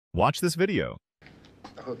Watch this video.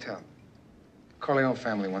 The hotel. Corleone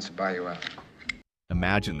family wants to buy you out.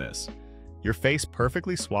 Imagine this. Your face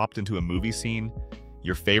perfectly swapped into a movie scene,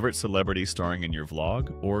 your favorite celebrity starring in your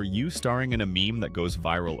vlog, or you starring in a meme that goes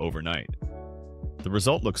viral overnight. The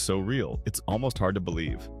result looks so real, it's almost hard to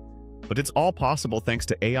believe. But it's all possible thanks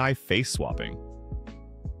to AI face swapping.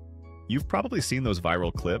 You've probably seen those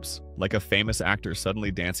viral clips, like a famous actor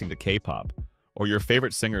suddenly dancing to K-pop, or your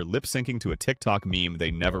favorite singer lip-syncing to a TikTok meme they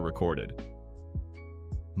never recorded.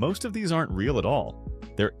 Most of these aren't real at all.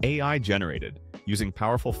 They're AI-generated, using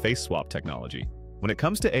powerful face swap technology. When it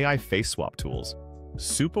comes to AI face swap tools,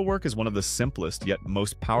 Supawork is one of the simplest yet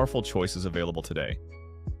most powerful choices available today.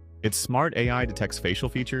 Its smart AI detects facial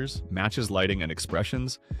features, matches lighting and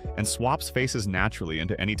expressions, and swaps faces naturally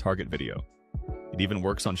into any target video. It even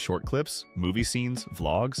works on short clips, movie scenes,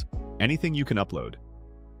 vlogs, anything you can upload.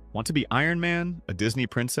 Want to be Iron Man, a Disney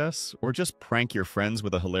princess, or just prank your friends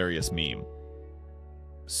with a hilarious meme?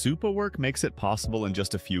 Supawork makes it possible in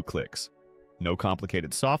just a few clicks. No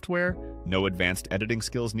complicated software, no advanced editing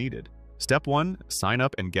skills needed. Step 1. Sign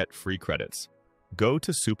up and get free credits. Go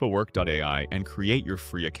to supawork.ai and create your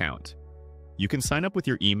free account. You can sign up with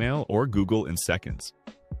your email or Google in seconds.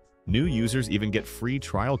 New users even get free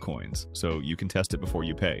trial coins, so you can test it before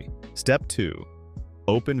you pay. Step 2.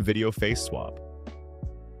 Open Video Face Swap.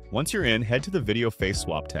 Once you're in, head to the Video Face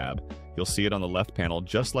Swap tab. You'll see it on the left panel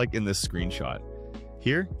just like in this screenshot.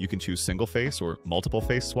 Here, you can choose single face or multiple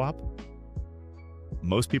face swap.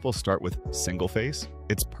 Most people start with single face.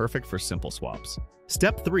 It's perfect for simple swaps.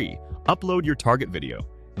 Step 3. Upload your target video.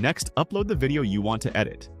 Next, upload the video you want to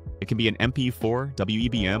edit. It can be an MP4,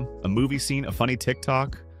 WEBM, a movie scene, a funny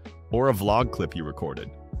TikTok, or a vlog clip you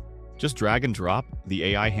recorded. Just drag and drop, the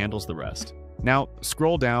AI handles the rest. Now,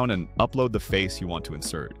 scroll down and upload the face you want to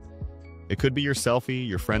insert. It could be your selfie,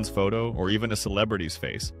 your friend's photo, or even a celebrity's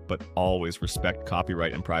face, but always respect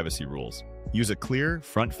copyright and privacy rules. Use a clear,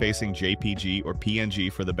 front-facing JPG or PNG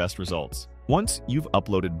for the best results. Once you've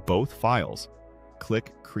uploaded both files,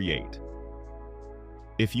 click Create.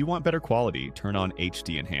 If you want better quality, turn on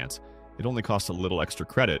HD Enhance. It only costs a little extra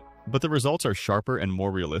credit, but the results are sharper and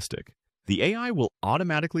more realistic. The AI will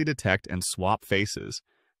automatically detect and swap faces.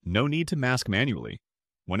 No need to mask manually.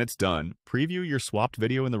 When it's done, preview your swapped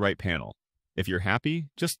video in the right panel. If you're happy,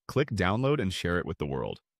 just click download and share it with the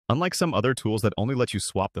world. Unlike some other tools that only let you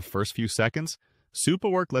swap the first few seconds,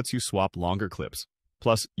 Supawork lets you swap longer clips.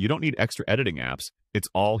 Plus, you don't need extra editing apps. It's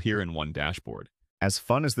all here in one dashboard. As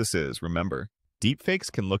fun as this is, remember,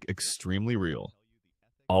 deepfakes can look extremely real.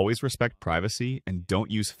 Always respect privacy and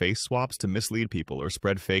don't use face swaps to mislead people or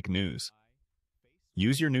spread fake news.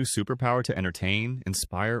 Use your new superpower to entertain,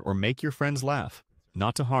 inspire, or make your friends laugh,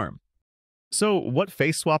 not to harm. So, what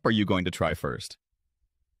face swap are you going to try first?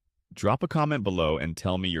 Drop a comment below and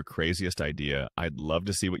tell me your craziest idea. I'd love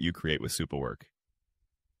to see what you create with Supawork.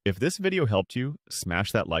 If this video helped you,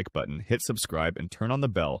 smash that like button, hit subscribe, and turn on the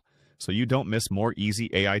bell so you don't miss more easy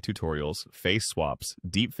AI tutorials, face swaps,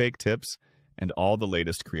 deepfake tips, and all the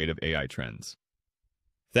latest creative AI trends.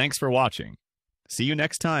 Thanks for watching. See you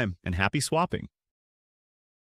next time, and happy swapping!